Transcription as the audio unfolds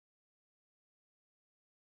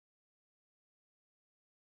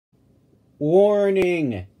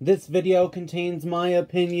Warning! This video contains my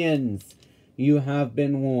opinions. You have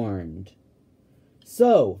been warned.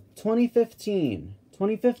 So, 2015.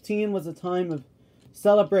 2015 was a time of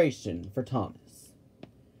celebration for Thomas.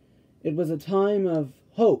 It was a time of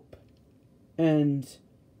hope and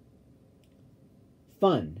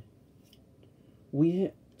fun.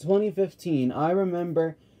 2015, I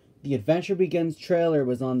remember the Adventure Begins trailer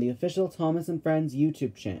was on the official Thomas and Friends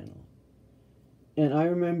YouTube channel. And I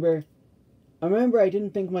remember I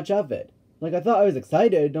didn't think much of it. Like, I thought I was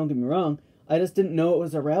excited, don't get me wrong. I just didn't know it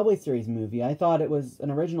was a Railway Series movie. I thought it was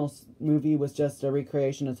an original movie, was just a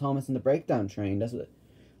recreation of Thomas and the Breakdown Train. That's what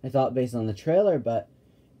I thought based on the trailer, but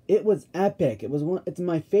it was epic. It's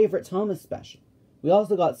my favorite Thomas special. We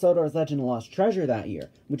also got Sodor's Legend of Lost Treasure that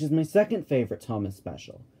year, which is my second favorite Thomas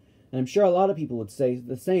special. And I'm sure a lot of people would say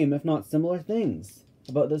the same, if not similar things,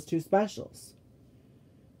 about those two specials.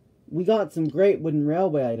 We got some great wooden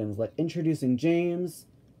railway items, like Introducing James,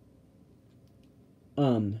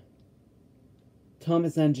 Thomas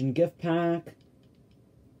Engine gift pack,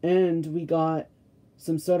 and we got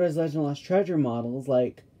some Sodor's Legend of Lost Treasure models,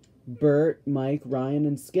 like Bert, Mike, Ryan,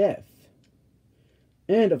 and Skiff.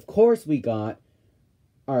 And, of course, we got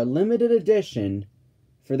our limited edition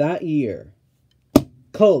for that year,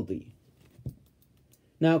 Culdee.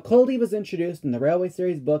 Now, Culdee was introduced in the Railway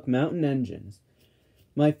Series book Mountain Engines.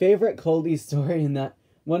 My favorite Culdee story, and that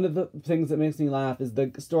one of the things that makes me laugh, is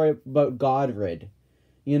the story about Godred.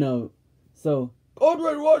 You know, so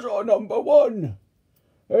Godred was our number one.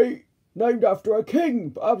 He named after a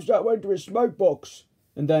king. Perhaps that went to his smoke box.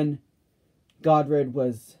 And then Godred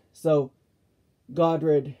went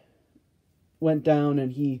down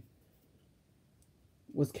and he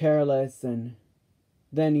was careless, and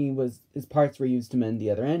then his parts were used to mend the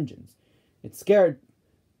other engines. It scared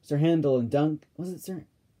Sir Handel and Duncan,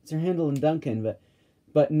 Sir Handel and Duncan,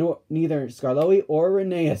 but neither Skarloey or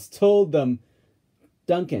Rheneas told them,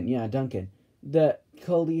 Duncan, that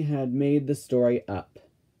Culdee had made the story up.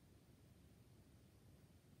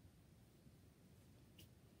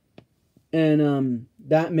 And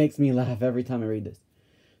that makes me laugh every time I read this.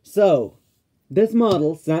 So, this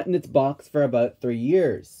model sat in its box for about 3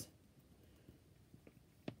 years.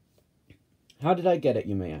 How did I get it,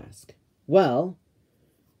 you may ask? Well,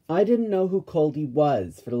 I didn't know who Culdee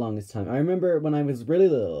was for the longest time. I remember when I was really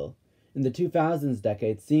little, in the 2000s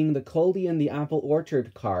decade, seeing the Culdee and the Apple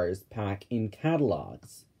Orchard cars pack in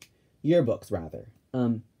catalogs. Yearbooks, rather.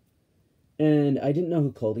 And I didn't know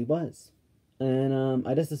who Culdee was. And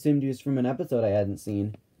I just assumed he was from an episode I hadn't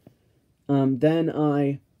seen. Then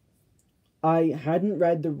I hadn't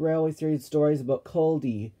read the Railway Series stories about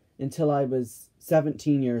Culdee until I was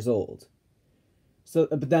 17 years old. So,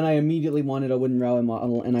 but then I immediately wanted a wooden railway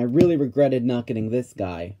model, and I really regretted not getting this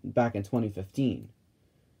guy back in 2015.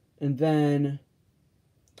 And then,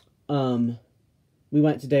 we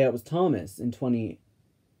went to Day Out with Thomas in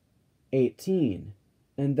 2018.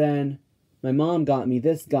 And then my mom got me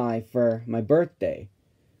this guy for my birthday,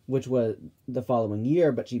 which was the following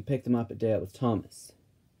year, but she picked him up at Day Out with Thomas.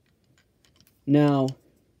 Now,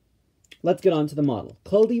 let's get on to the model.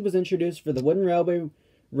 Culdee was introduced for the wooden railway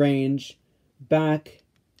range back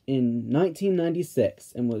in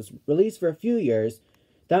 1996 and was released for a few years.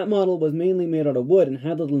 That model was mainly made out of wood and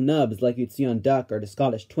had little nubs like you'd see on Duck or the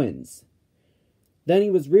Scottish Twins. Then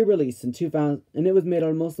he was re-released in 2000, and it was made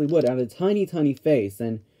out of mostly wood. It had a tiny, tiny face,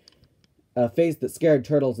 and a face that scared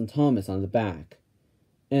Turtles and Thomas on the back.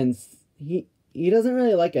 And he doesn't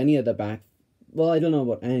really like any of the back. Well, I don't know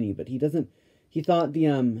about any, but he thought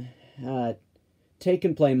the Take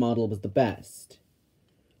and Play model was the best.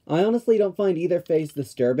 I honestly don't find either face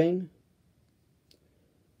disturbing.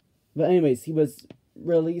 But anyways, he was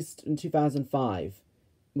released in 2005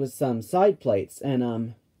 with some side plates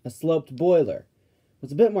and a sloped boiler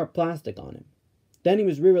with a bit more plastic on him. Then he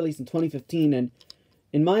was re-released in 2015, and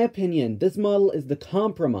in my opinion, this model is the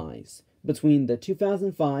compromise between the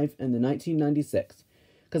 2005 and the 1996.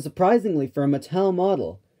 Because surprisingly, for a Mattel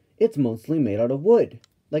model, it's mostly made out of wood.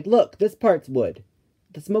 Like, look, this part's wood.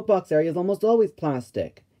 The smokebox area is almost always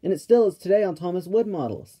plastic, and it still is today on Thomas Wood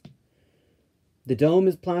models. The dome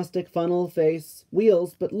is plastic, funnel, face,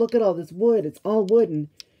 wheels, but look at all this wood. It's all wood, and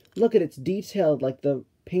look at it's detailed, like the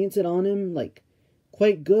painted on him, like,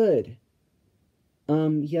 quite good.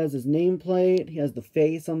 He has his nameplate, he has the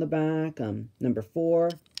face on the back, number 4.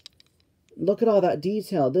 Look at all that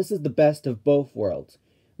detail. This is the best of both worlds.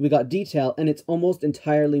 We got detail, and it's almost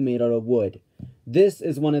entirely made out of wood. This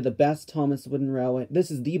is one of the best Thomas Wooden Railway... This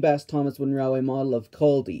is the best Thomas Wooden Railway model of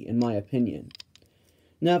Culdee, in my opinion.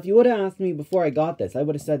 Now, if you would have asked me before I got this, I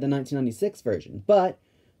would have said the 1996 version, but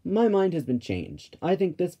my mind has been changed. I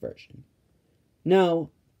think this version. Now,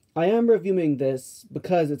 I am reviewing this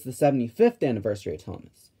because it's the 75th anniversary of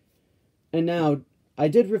Thomas. And now, I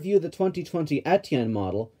did review the 2020 Etienne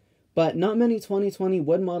model, but not many 2020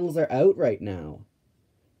 wood models are out right now.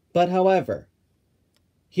 But however,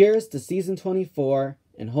 here's to season 24,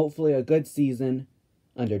 and hopefully a good season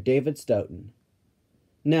under David Stoughton.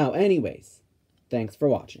 Now, anyways, thanks for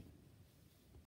watching.